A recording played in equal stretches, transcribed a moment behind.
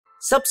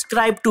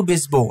Subscribe to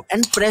Bisbo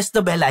and press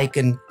the bell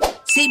icon.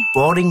 See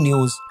boring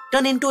news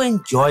turn into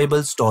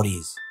enjoyable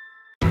stories.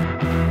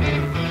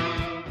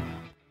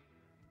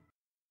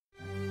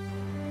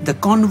 The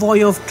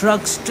convoy of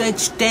trucks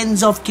stretched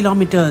tens of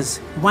kilometers,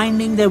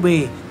 winding their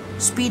way,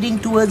 speeding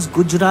towards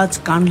Gujarat's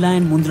Kandla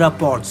and Mundra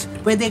ports,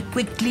 where they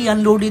quickly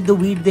unloaded the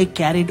wheat they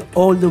carried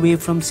all the way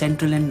from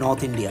central and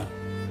north India.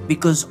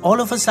 Because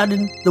all of a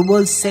sudden, the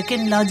world's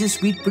second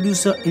largest wheat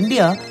producer,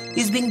 India,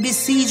 is being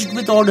besieged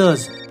with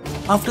orders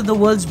after the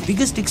world's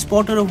biggest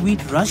exporter of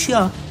wheat,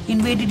 Russia,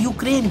 invaded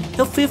Ukraine,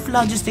 the fifth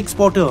largest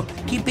exporter,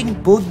 keeping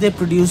both their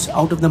produce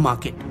out of the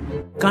market.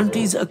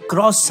 Countries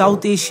across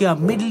South Asia,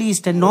 Middle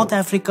East and North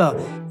Africa,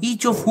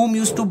 each of whom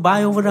used to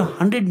buy over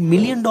 $100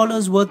 million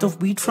worth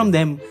of wheat from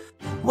them,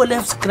 were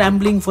left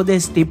scrambling for their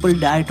staple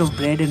diet of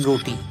bread and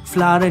roti,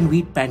 flour and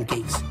wheat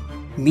pancakes.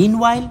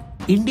 Meanwhile,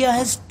 India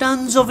has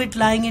tons of it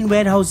lying in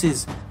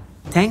warehouses,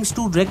 thanks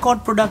to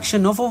record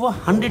production of over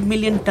 100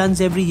 million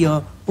tons every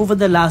year over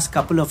the last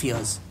couple of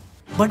years.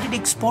 But it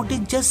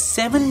exported just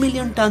 7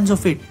 million tons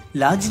of it,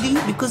 largely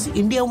because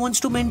India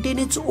wants to maintain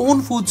its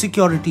own food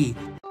security,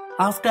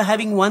 after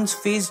having once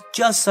faced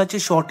just such a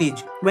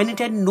shortage when it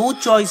had no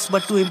choice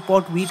but to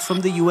import wheat from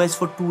the US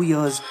for 2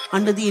 years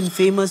under the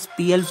infamous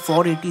PL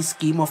 480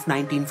 scheme of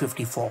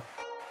 1954.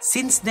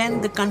 Since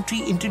then, the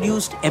country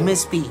introduced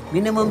MSP,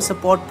 minimum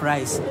support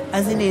price,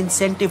 as an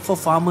incentive for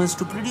farmers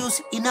to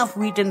produce enough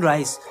wheat and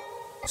rice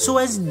so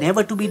as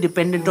never to be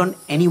dependent on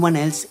anyone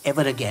else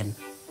ever again.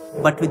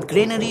 But with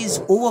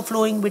granaries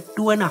overflowing with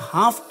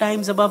 2.5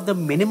 times above the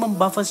minimum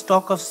buffer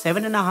stock of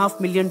 7.5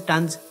 million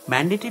tons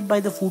mandated by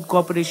the Food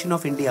Corporation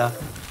of India,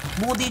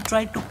 Modi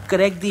tried to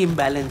correct the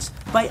imbalance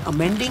by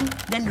amending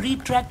then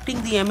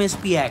retracting the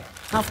MSP Act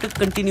after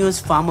continuous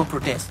farmer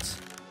protests.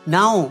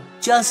 Now,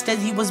 just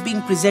as he was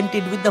being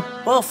presented with the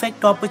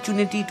perfect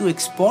opportunity to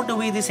export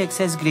away this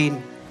excess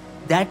grain,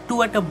 that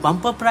too at a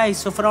bumper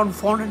price of around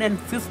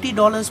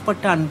 $450 per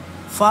ton,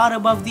 far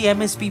above the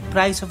MSP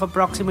price of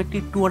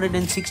approximately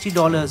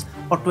 $260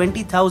 or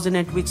 $20,000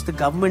 at which the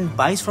government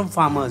buys from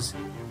farmers,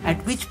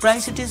 at which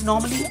price it is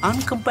normally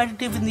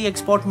uncompetitive in the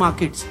export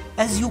markets,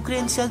 as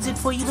Ukraine sells it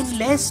for even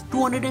less,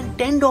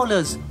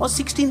 $210 or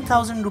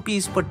 16,000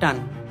 rupees per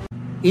ton.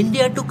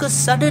 India took a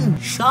sudden,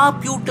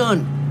 sharp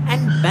U-turn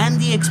and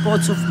banned the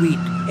exports of wheat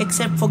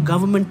except for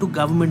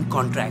government-to-government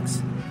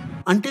contracts.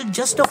 Until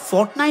just a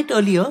fortnight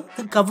earlier,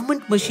 the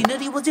government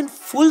machinery was in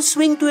full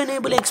swing to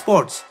enable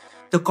exports.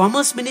 The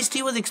Commerce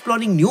Ministry was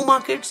exploring new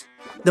markets,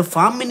 the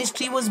Farm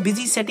Ministry was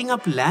busy setting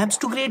up labs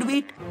to grade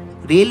wheat,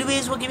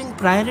 railways were giving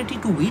priority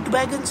to wheat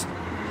wagons,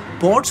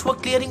 ports were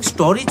clearing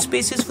storage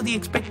spaces for the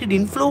expected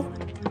inflow,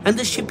 and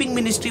the Shipping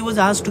Ministry was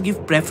asked to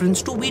give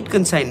preference to wheat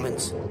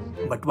consignments.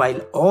 But while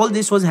all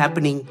this was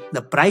happening,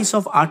 the price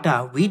of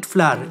atta, wheat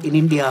flour, in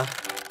India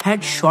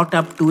had shot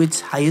up to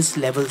its highest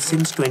level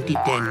since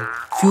 2010,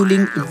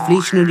 fueling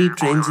inflationary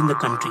trends in the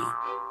country.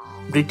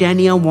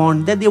 Britannia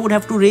warned that they would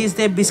have to raise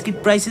their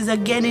biscuit prices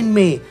again in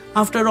May,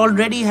 after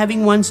already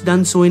having once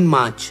done so in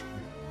March,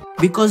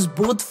 because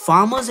both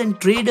farmers and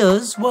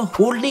traders were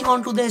holding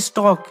on to their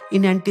stock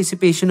in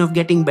anticipation of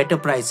getting better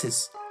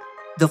prices.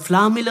 The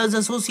Flour Millers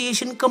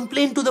Association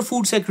complained to the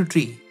Food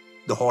Secretary.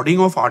 The hoarding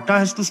of atta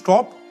has to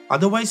stop,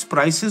 otherwise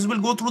prices will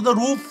go through the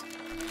roof.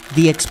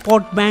 The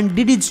export ban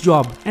did its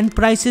job and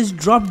prices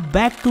dropped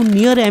back to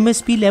near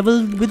MSP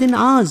level within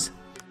hours.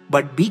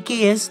 But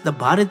BKS, the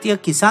Bharatiya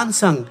Kisan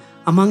Sangh,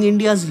 among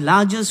India's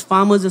largest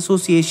farmers'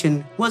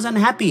 association, was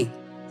unhappy.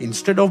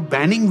 Instead of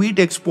banning wheat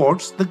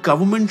exports, the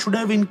government should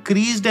have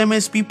increased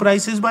MSP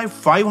prices by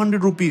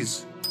 500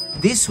 rupees.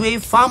 This way,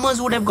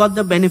 farmers would have got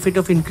the benefit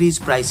of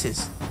increased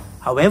prices.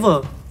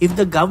 However, if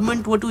the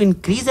government were to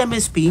increase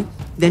MSP,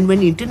 then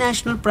when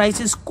international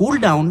prices cool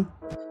down,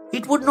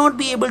 it would not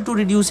be able to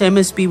reduce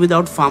MSP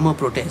without farmer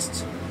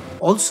protests.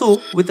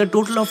 Also, with a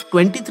total of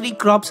 23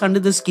 crops under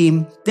the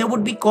scheme, there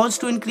would be calls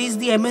to increase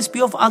the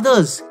MSP of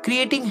others,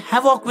 creating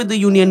havoc with the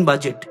union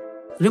budget.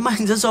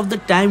 Reminds us of the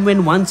time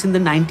when once in the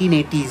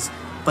 1980s,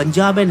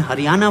 Punjab and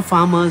Haryana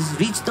farmers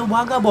reached the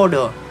Wagah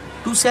border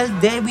to sell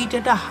their wheat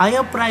at a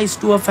higher price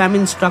to a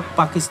famine-struck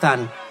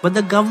Pakistan, but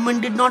the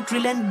government did not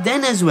relent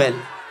then as well.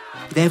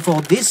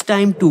 Therefore, this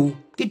time too,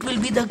 it will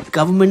be the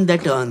government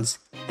that earns,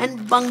 and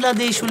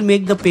Bangladesh will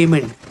make the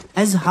payment,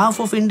 as half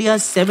of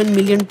India's 7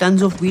 million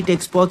tons of wheat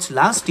exports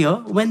last year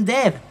went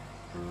there,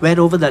 where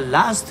over the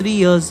last 3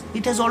 years,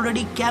 it has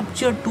already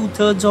captured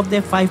 2/3 of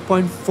their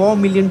 5.4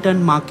 million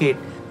ton market,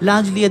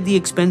 largely at the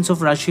expense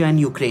of Russia and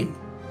Ukraine.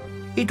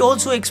 It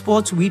also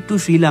exports wheat to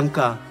Sri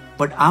Lanka,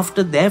 but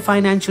after their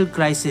financial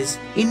crisis,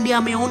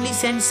 India may only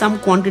send some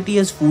quantity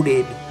as food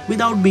aid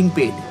without being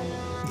paid.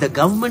 The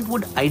government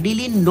would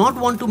ideally not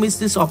want to miss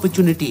this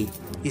opportunity,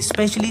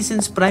 especially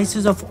since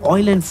prices of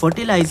oil and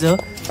fertilizer,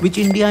 which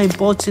India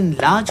imports in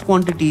large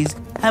quantities,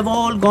 have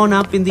all gone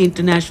up in the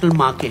international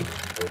market,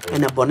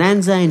 and a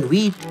bonanza in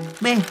wheat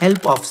may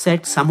help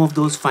offset some of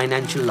those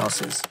financial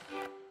losses.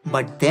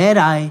 But their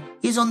eye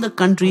is on the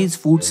country's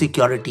food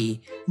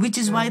security, which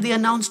is why they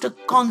announced a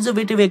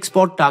conservative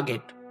export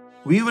target.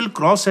 we will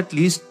cross at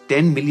least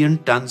 10 million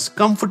tons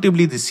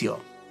comfortably this year.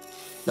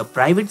 The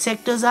private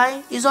sector's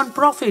eye is on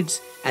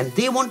profits and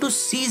they want to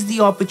seize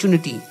the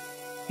opportunity.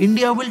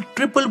 India will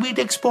triple wheat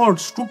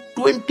exports to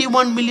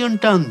 21 million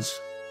tons.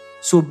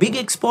 So big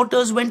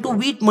exporters went to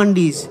wheat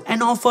mandis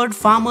and offered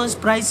farmers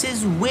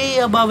prices way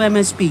above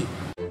MSP.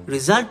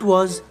 Result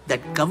was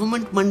that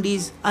government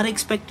mandis are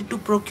expected to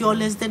procure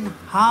less than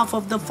half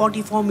of the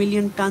 44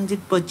 million tons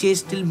it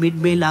purchased till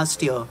mid-May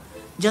last year,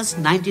 just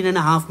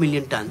 19.5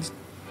 million tons.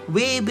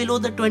 Way below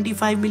the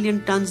 25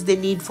 million tons they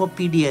need for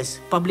PDS,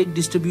 public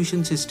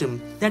distribution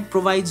system, that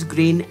provides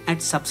grain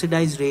at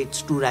subsidized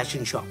rates to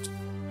ration shops.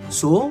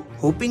 So,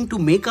 hoping to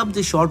make up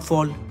the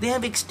shortfall, they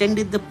have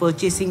extended the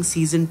purchasing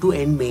season to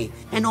end May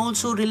and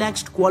also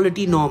relaxed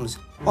quality norms,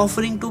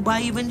 offering to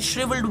buy even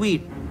shriveled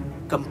wheat.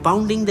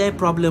 Compounding their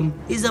problem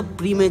is a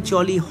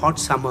prematurely hot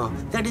summer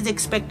that is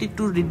expected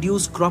to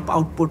reduce crop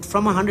output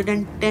from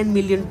 110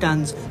 million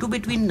tons to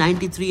between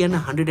 93 and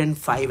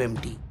 105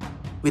 MT.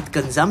 With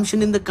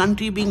consumption in the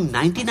country being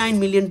 99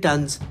 million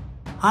tons,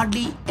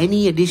 hardly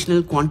any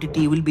additional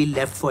quantity will be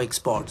left for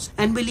exports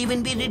and will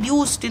even be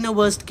reduced in a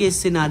worst case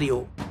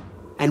scenario.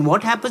 And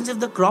what happens if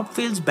the crop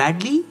fails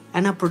badly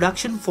and our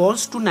production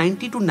falls to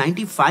 90 to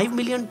 95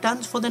 million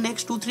tons for the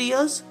next 2-3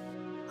 years?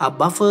 Our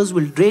buffers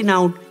will drain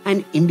out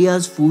and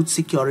India's food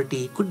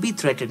security could be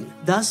threatened.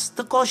 Thus,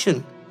 the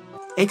caution.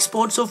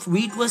 Exports of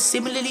wheat were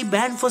similarly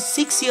banned for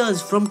 6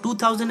 years from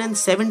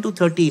 2007 to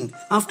 13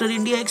 after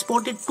India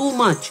exported too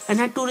much and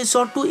had to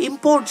resort to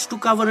imports to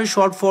cover a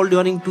shortfall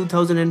during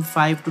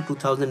 2005 to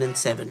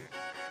 2007.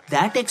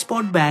 That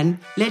export ban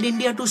led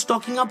India to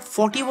stocking up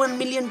 41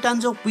 million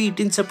tons of wheat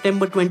in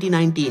September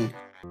 2019,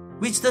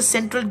 which the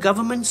central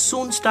government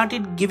soon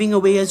started giving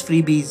away as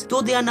freebies,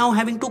 though they are now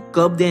having to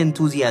curb their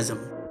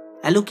enthusiasm.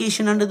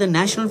 Allocation under the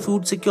National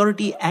Food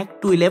Security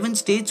Act to 11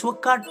 states were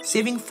cut,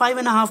 saving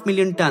 5.5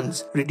 million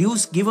tons,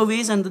 reduced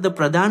giveaways under the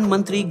Pradhan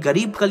Mantri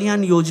Garib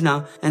Kalyan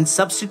Yojana and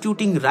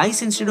substituting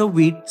rice instead of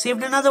wheat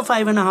saved another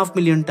 5.5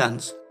 million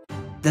tons.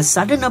 The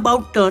sudden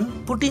about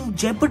turn put in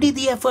jeopardy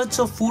the efforts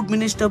of Food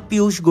Minister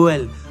Piyush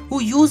Goyal,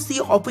 who used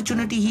the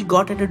opportunity he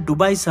got at a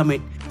Dubai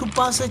summit to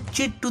pass a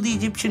chit to the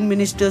Egyptian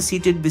minister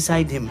seated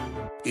beside him.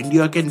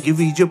 India can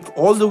give Egypt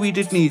all the wheat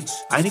it needs.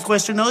 I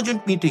request an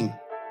urgent meeting.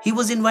 He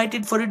was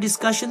invited for a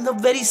discussion the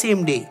very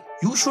same day.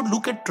 You should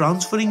look at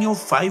transferring your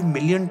 5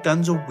 million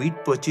tons of wheat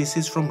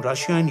purchases from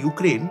Russia and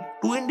Ukraine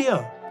to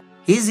India.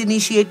 His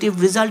initiative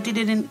resulted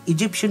in an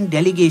Egyptian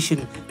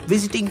delegation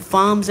visiting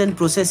farms and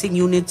processing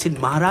units in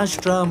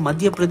Maharashtra,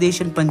 Madhya Pradesh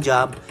and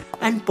Punjab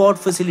and port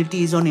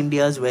facilities on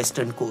India's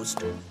western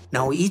coast.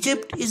 Now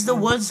Egypt is the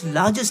world's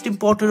largest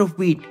importer of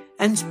wheat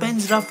and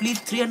spends roughly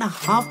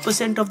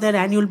 3.5% of their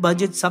annual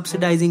budget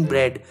subsidizing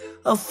bread,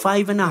 a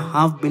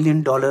 $5.5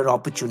 billion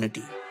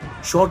opportunity.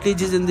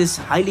 Shortages in this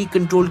highly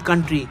controlled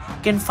country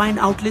can find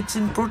outlets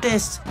in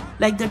protests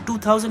like the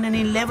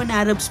 2011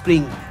 Arab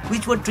Spring,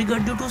 which were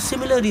triggered due to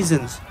similar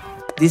reasons.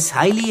 This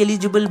highly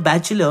eligible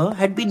bachelor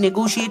had been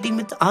negotiating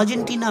with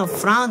Argentina,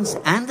 France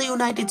and the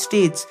United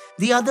States,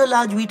 the other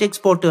large wheat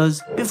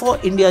exporters, before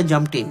India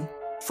jumped in.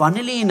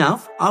 Funnily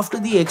enough, after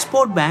the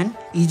export ban,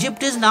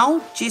 Egypt is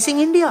now chasing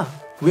India.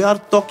 We are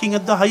talking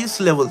at the highest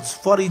levels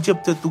for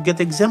Egypt to get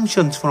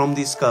exemptions from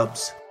these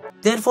curbs.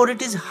 Therefore,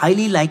 it is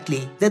highly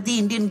likely that the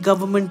Indian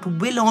government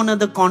will honor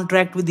the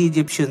contract with the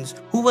Egyptians,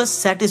 who were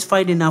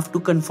satisfied enough to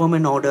confirm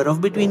an order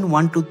of between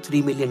 1 to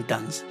 3 million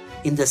tons.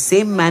 In the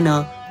same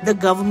manner, the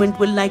government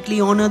will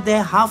likely honor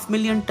their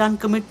 500,000 ton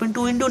commitment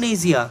to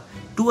Indonesia,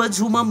 towards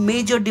whom a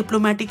major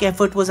diplomatic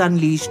effort was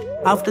unleashed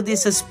after they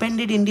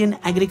suspended Indian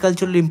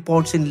agricultural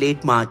imports in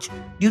late March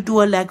due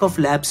to a lack of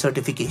lab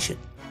certification.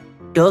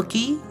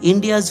 Turkey,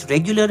 India's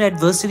regular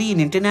adversary in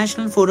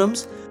international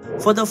forums,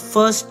 for the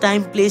first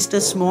time placed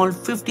a small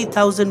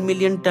 50,000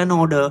 million ton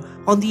order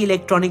on the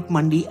electronic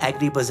Mandi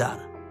Agri Bazaar,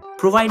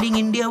 providing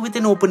India with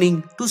an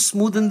opening to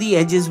smoothen the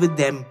edges with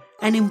them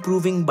and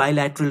improving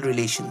bilateral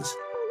relations.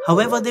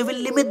 However, they will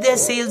limit their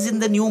sales in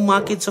the new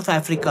markets of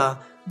Africa,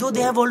 though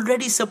they have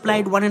already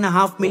supplied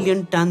 1.5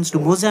 million tons to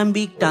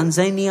Mozambique,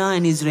 Tanzania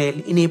and Israel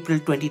in April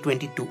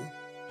 2022.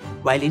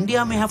 While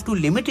India may have to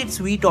limit its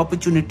wheat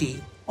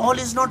opportunity, all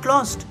is not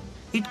lost.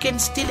 It can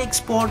still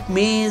export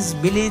maize,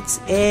 millets,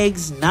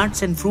 eggs,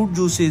 nuts and fruit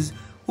juices,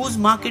 whose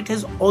market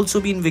has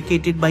also been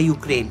vacated by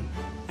Ukraine.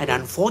 And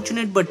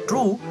unfortunate but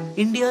true,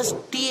 India's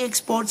tea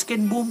exports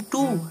can boom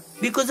too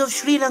because of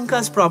Sri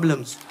Lanka's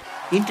problems.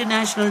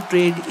 International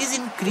trade is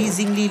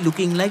increasingly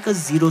looking like a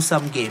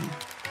zero-sum game.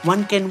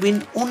 One can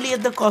win only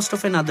at the cost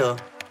of another.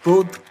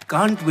 Both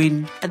can't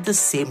win at the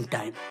same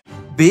time.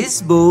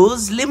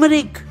 Bisbo's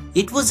limerick.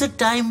 It was a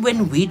time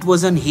when wheat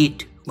was on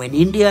heat, when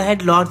India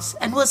had lots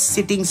and was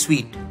sitting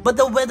sweet. But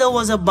the weather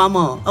was a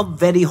bummer, a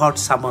very hot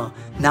summer.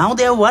 Now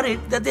they are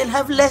worried that they'll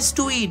have less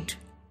to eat.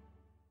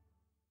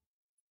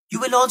 You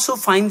will also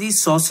find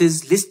these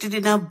sources listed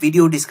in our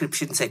video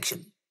description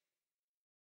section.